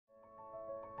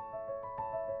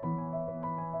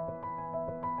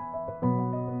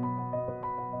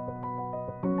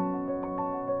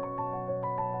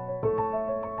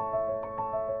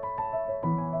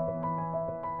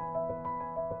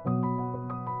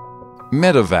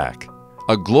Medi-Vac,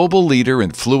 a global leader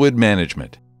in fluid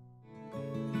management.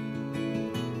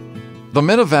 The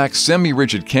Medi-Vac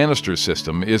Semi-Rigid Canister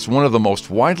System is one of the most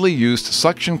widely used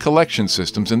suction collection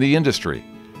systems in the industry.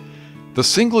 The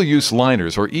single-use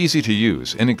liners are easy to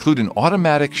use and include an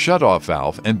automatic shut-off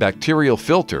valve and bacterial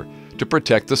filter to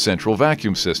protect the central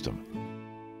vacuum system.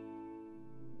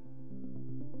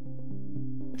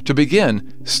 To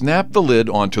begin, snap the lid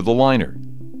onto the liner.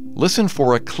 Listen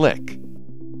for a click.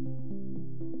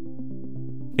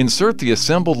 Insert the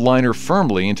assembled liner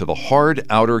firmly into the hard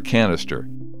outer canister.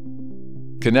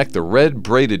 Connect the red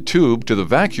braided tube to the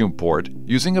vacuum port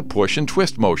using a push and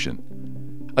twist motion.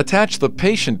 Attach the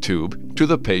patient tube to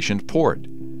the patient port.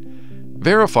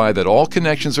 Verify that all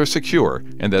connections are secure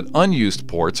and that unused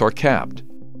ports are capped.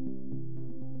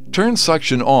 Turn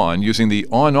suction on using the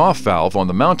on-off valve on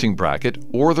the mounting bracket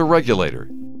or the regulator.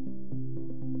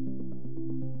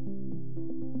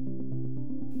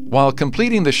 While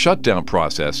completing the shutdown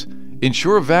process,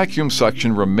 ensure vacuum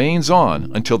suction remains on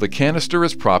until the canister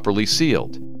is properly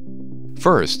sealed.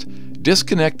 First,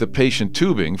 disconnect the patient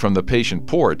tubing from the patient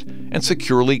port and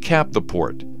securely cap the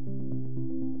port.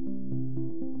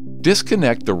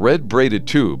 Disconnect the red braided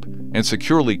tube and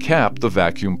securely cap the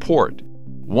vacuum port.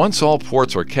 Once all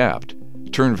ports are capped,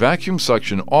 turn vacuum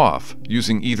suction off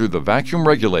using either the vacuum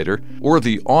regulator or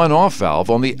the on-off valve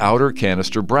on the outer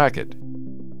canister bracket.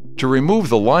 To remove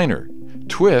the liner,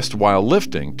 twist while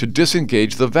lifting to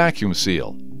disengage the vacuum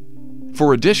seal.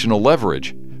 For additional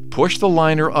leverage, push the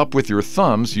liner up with your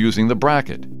thumbs using the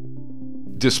bracket.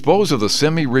 Dispose of the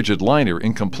semi-rigid liner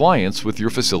in compliance with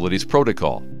your facility's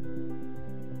protocol.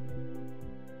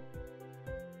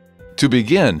 To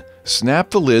begin,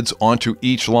 snap the lids onto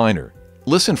each liner.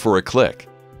 Listen for a click.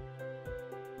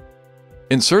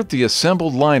 Insert the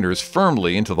assembled liners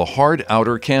firmly into the hard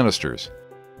outer canisters.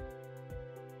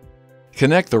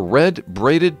 Connect the red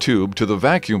braided tube to the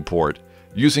vacuum port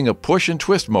using a push and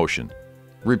twist motion.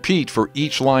 Repeat for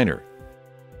each liner.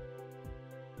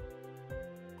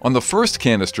 On the first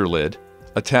canister lid,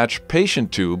 attach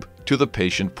patient tube to the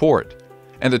patient port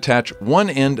and attach one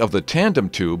end of the tandem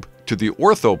tube to the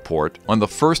ortho port on the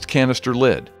first canister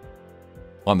lid.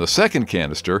 On the second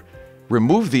canister,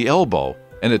 remove the elbow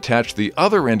and attach the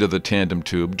other end of the tandem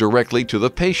tube directly to the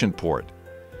patient port.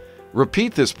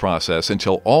 Repeat this process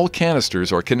until all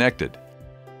canisters are connected.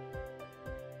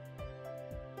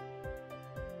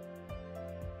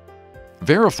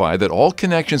 Verify that all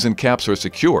connections and caps are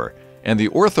secure and the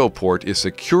ortho port is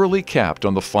securely capped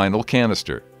on the final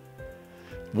canister.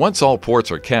 Once all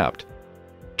ports are capped,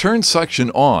 turn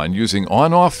suction on using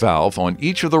on-off valve on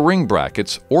each of the ring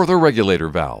brackets or the regulator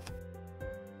valve.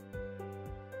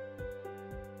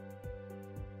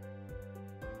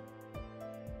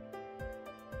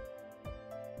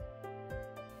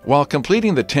 While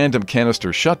completing the tandem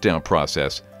canister shutdown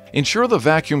process, ensure the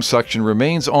vacuum suction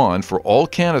remains on for all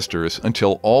canisters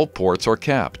until all ports are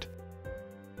capped.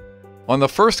 On the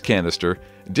first canister,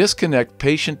 disconnect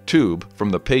patient tube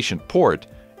from the patient port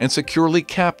and securely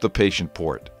cap the patient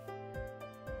port.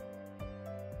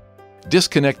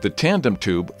 Disconnect the tandem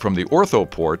tube from the ortho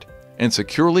port and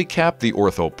securely cap the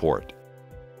ortho port.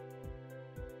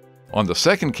 On the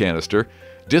second canister,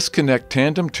 disconnect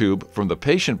tandem tube from the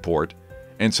patient port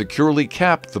and securely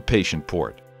cap the patient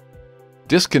port.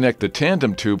 Disconnect the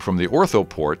tandem tube from the ortho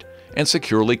port and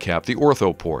securely cap the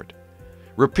ortho port.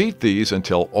 Repeat these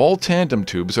until all tandem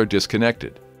tubes are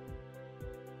disconnected.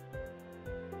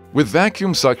 With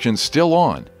vacuum suction still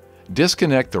on,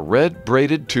 disconnect the red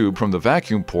braided tube from the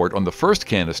vacuum port on the first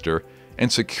canister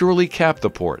and securely cap the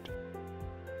port.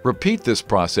 Repeat this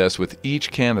process with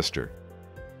each canister.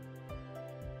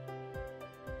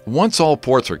 Once all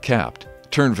ports are capped,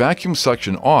 turn vacuum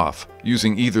suction off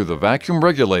using either the vacuum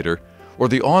regulator or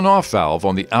the on-off valve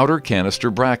on the outer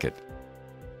canister bracket.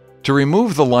 To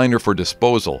remove the liner for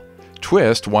disposal,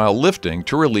 twist while lifting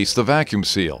to release the vacuum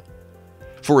seal.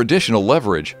 For additional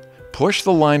leverage, push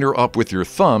the liner up with your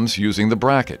thumbs using the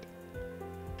bracket.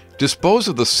 Dispose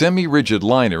of the semi-rigid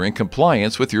liner in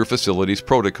compliance with your facility's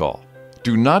protocol.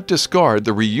 Do not discard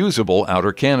the reusable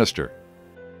outer canister.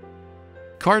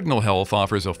 Cardinal Health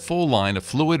offers a full line of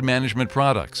fluid management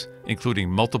products,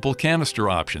 including multiple canister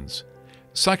options,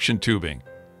 suction tubing,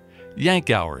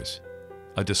 yank hours,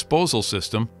 a disposal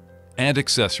system, and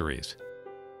accessories.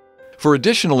 For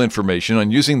additional information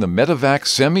on using the Medi-Vac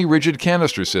Semi-Rigid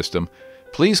Canister System,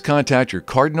 please contact your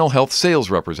Cardinal Health sales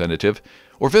representative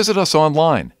or visit us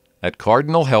online at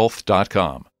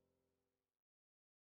cardinalhealth.com.